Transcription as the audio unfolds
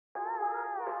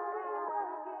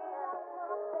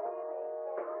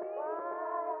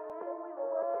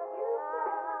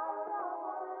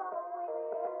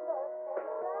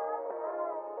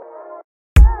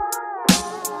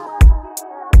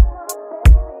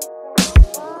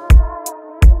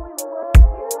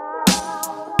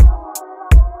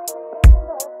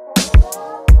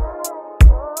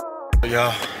Yo,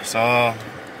 so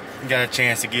got a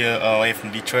chance to get away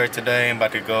from Detroit today. I'm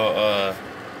about to go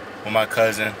with my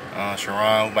cousin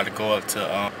Sharron. We're about to go up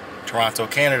to Toronto,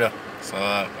 Canada. So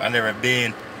I've never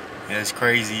been. It's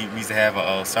crazy. We used to have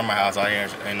a summer house out here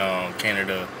in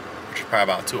Canada, which is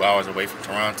probably about 2 hours away from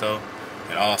Toronto,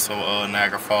 and also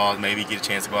Niagara Falls. Maybe get a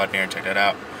chance to go out there and check that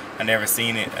out. I never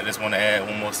seen it. I just want to add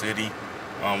one more city,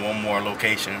 one more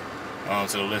location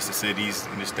to the list of cities,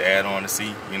 just to add on to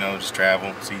see, you know, just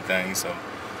travel, see things. So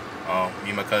me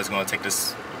and my cousin gonna take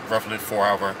this roughly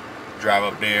 4-hour drive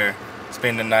up there,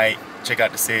 spend the night, check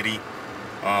out the city,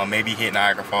 maybe hit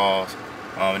Niagara Falls,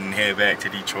 and then head back to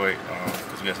Detroit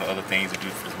because we got some other things to do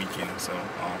for this weekend. So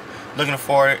looking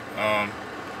forward, and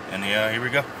yeah, here we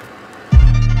go.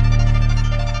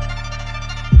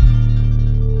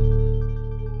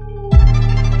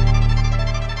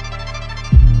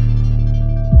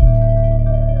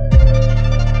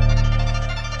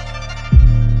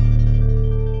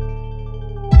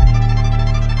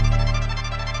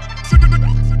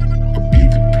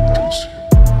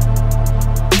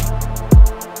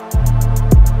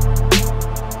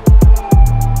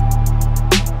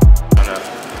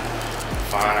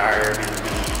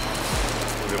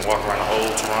 Walk around the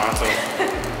whole Toronto,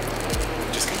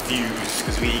 just confused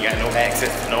because we ain't got no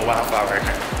access to no Wi-Fi right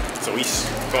now. So we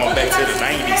going back to the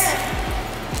 90s.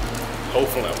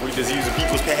 Hopefully, we just using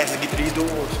people's pass to get to these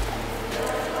doors.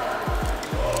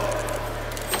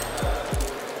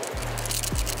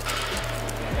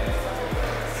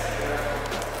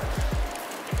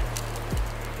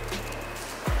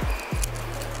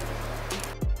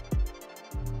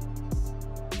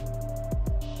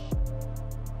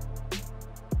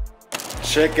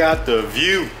 Check out the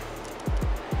view.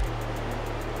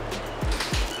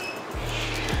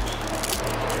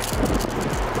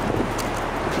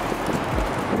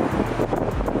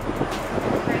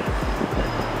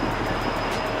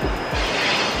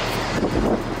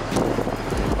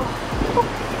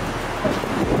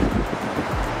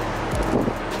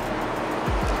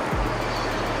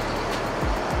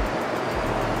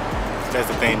 That's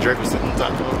the thing Drake was sitting on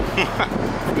top of.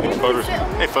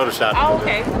 They photoshopped it. Oh,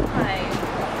 okay. Nice.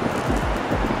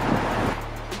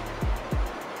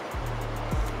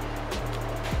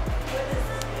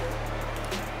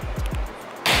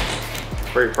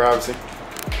 Great privacy.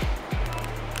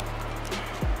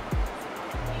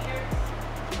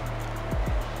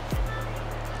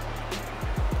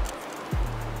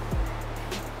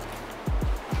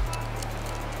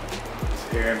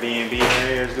 Airbnb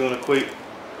here is doing a quick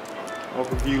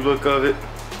overview look of it.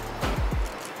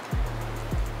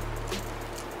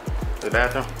 The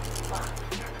bathroom?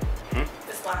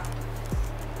 It's locked.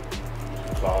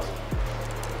 Closet.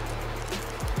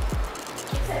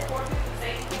 You said 4 people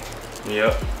staying here?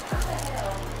 Yep. What the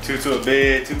hell? 2 to a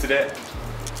bed, 2 to that.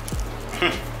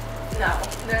 No,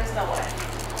 there's no way.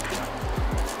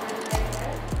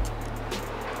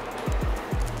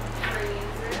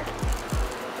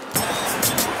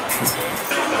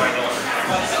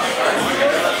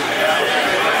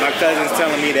 My cousin's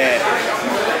telling me that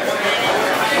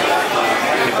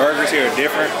the burgers here are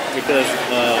different because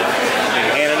in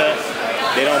Canada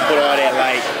they don't put all that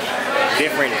like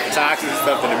different toxins and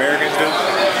stuff that Americans do.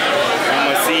 I'm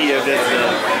gonna see if the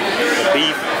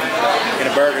beef and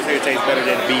the burgers here taste better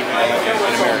than the beef in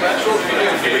America.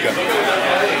 Here we go.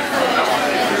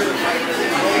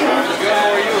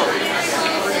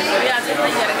 Yeah,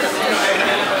 definitely gotta go.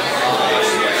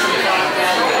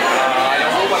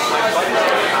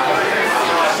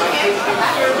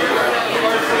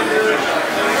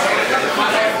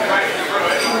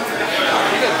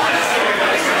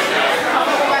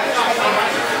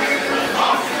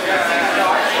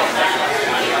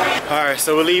 Alright,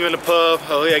 so we're leaving the pub.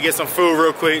 Oh yeah, get some food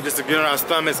real quick just to get on our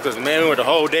stomachs because man, we went the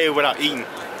whole day without eating.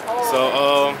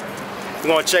 So we're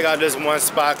gonna check out this one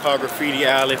spot called Graffiti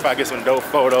Alley if I get some dope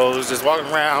photos. Just walking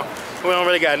around. We don't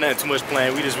really got nothing too much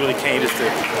planned. We just really came just to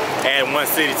add one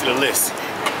city to the list.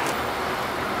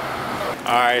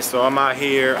 Alright, so I'm out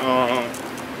here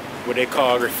what they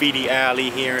call Graffiti Alley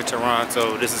here in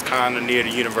Toronto. This is kind of near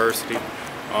the university.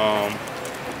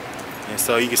 And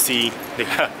so you can see they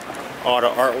got all the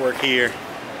artwork here.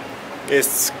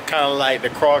 It's kind of like the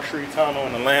Cross Street Tunnel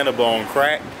in Atlanta, but on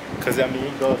crack. Because I mean,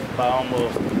 it goes about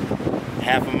almost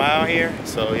half a mile here.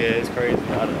 So yeah, it's crazy.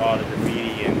 All the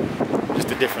graffiti and just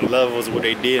the different levels of what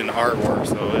they did in the artwork.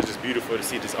 So it's just beautiful to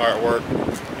see this artwork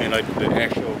and like the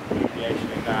actual community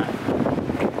actually not.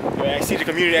 I see the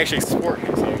community actually supporting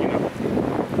it. So you know,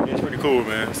 it's pretty cool,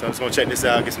 man. So I'm just gonna check this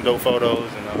out, get some dope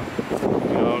photos, and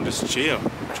you know, just chill.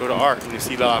 Show the art. You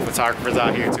see a lot of photographers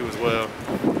out here too as well,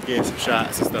 getting some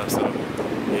shots and stuff. So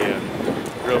yeah,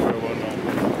 real well known.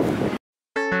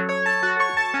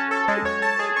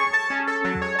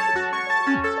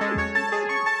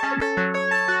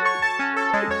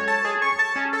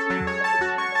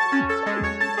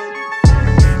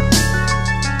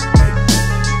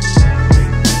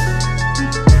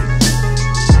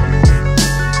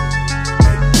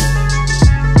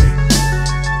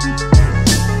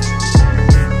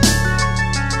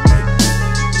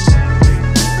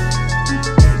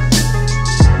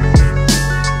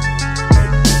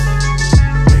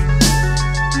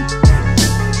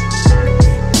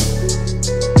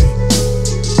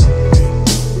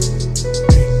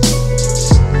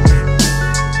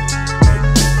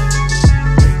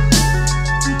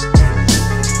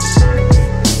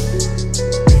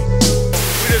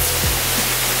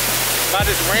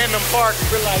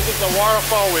 is a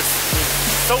waterfall with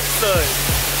soap suds.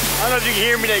 I don't know if you can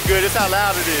hear me that good. That's how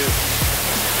loud it is.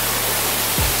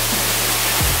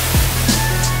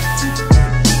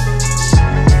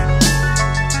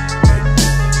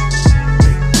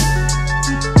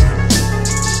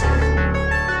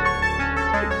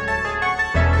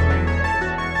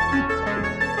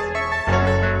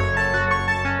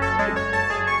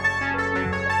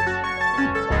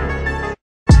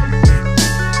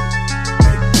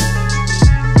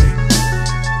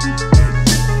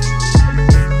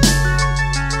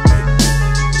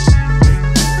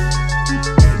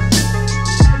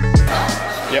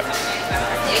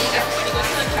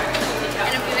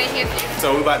 So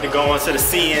we're about to go onto the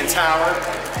CN Tower.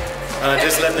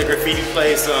 Just left the graffiti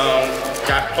place.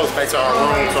 Got close back to our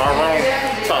room. So our room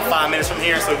is about 5 minutes from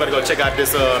here. So we're about to go check out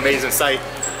this amazing site.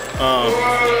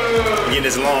 Getting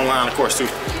this long line, of course, too.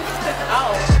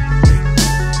 Oh.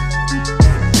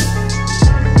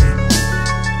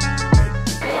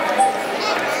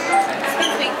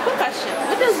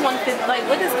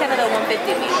 What does Canada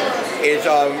 150 mean? It's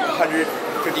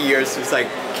 150 years since like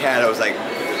Canada was like,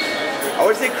 I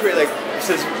would say like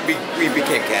since we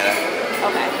became Canada.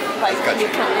 Okay, like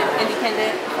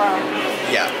independent from.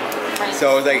 Yeah. France.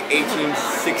 So it was like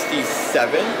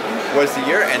 1867 was the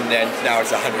year, and then now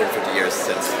it's 150 years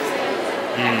since.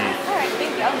 Alright,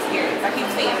 thank you. I was curious. I keep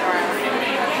seeing it around.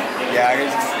 Yeah,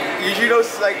 usually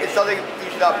those like it's something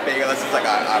usually not big unless it's like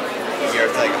a year.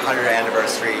 It's like 100th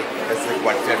anniversary. It's like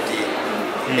 150.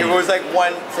 If it was like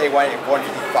 155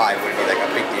 would be like a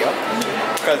big deal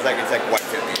because like it's like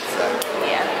 150. So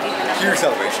yeah, huge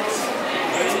celebrations.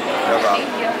 No problem.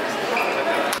 Thank you.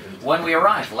 When we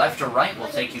arrive, left or right will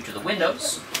take you to the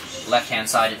windows. Left-hand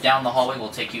side down the hallway will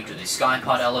take you to the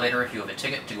Skypod elevator if you have a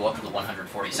ticket to go up to the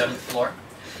 147th floor.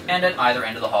 And at either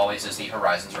end of the hallways is the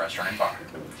Horizons Restaurant and Bar.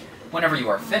 Whenever you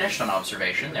are finished on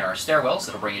observation, there are stairwells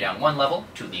that will bring you down one level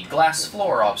to the glass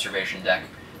floor observation deck.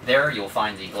 There you'll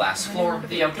find the glass floor,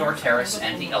 the outdoor terrace,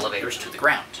 and the elevators to the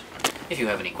ground. If you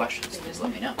have any questions, please let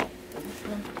me know.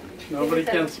 Nobody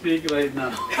can speak right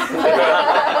now.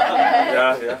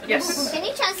 Yeah. Yes. Can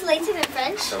you translate it in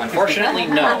French? Unfortunately,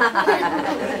 no.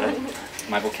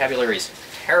 My vocabulary is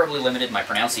terribly limited. My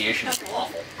pronunciation is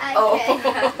awful. I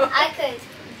could.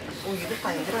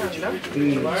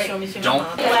 Don't.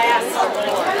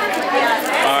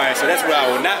 Alright, so that's what I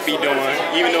will not be doing,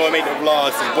 even though I make the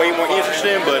vlogs way more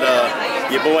interesting, but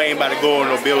your boy ain't about to go in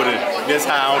no building this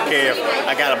high. I don't care if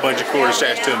I got a bunch of quarters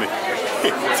attached to me.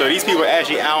 So these people are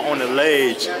actually out on the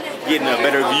ledge getting a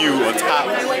better view on top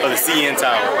of the CN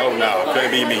Tower. Oh no, couldn't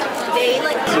be me. Is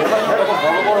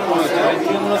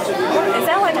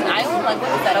that like an island? Like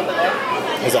what is that over there?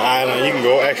 It's an island. You can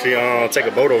go actually take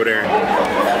a boat over there.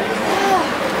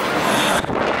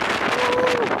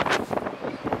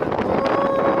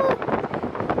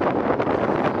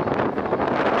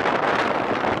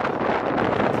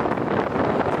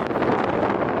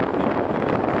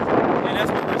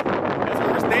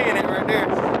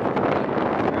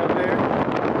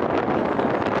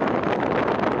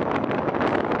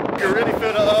 You can really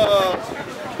feel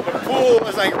the pool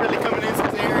is like really coming into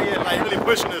this area and like really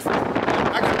pushing us. You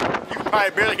can probably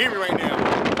barely hear me right now.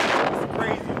 It's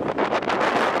crazy.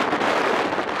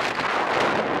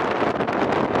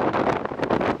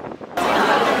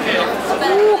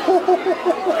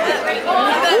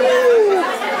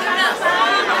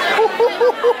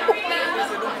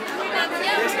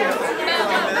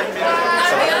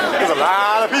 There's a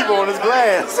lot of people on this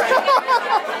glass. A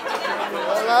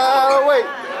lot of weight.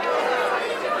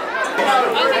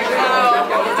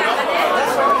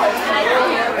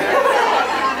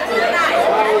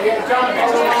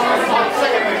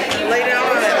 Lay down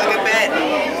on it like a bed.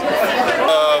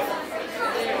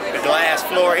 The glass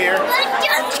floor here.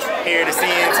 Here to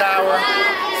CN Tower.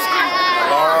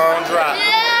 Long drop.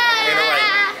 In the right.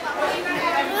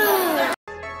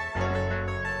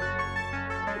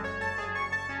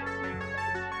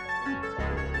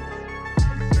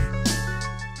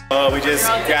 We just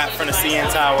got from the CN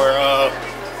Tower. I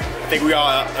think we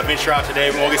all venture out today.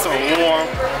 We're gonna get something warm.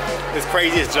 It's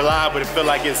crazy, it's July, but it feels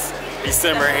like it's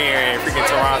December here in freaking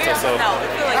Toronto. So No, it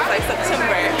feels like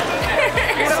September.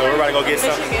 So we're about to go get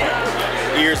something.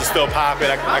 Ears are still popping.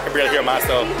 I can barely hear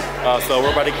myself. So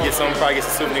we're about to get some, probably get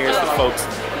some souvenirs for the folks.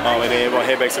 And then we're gonna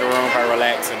head back to the room, probably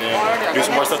relax, and then do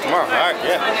some more stuff tomorrow. All right,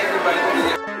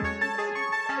 yeah.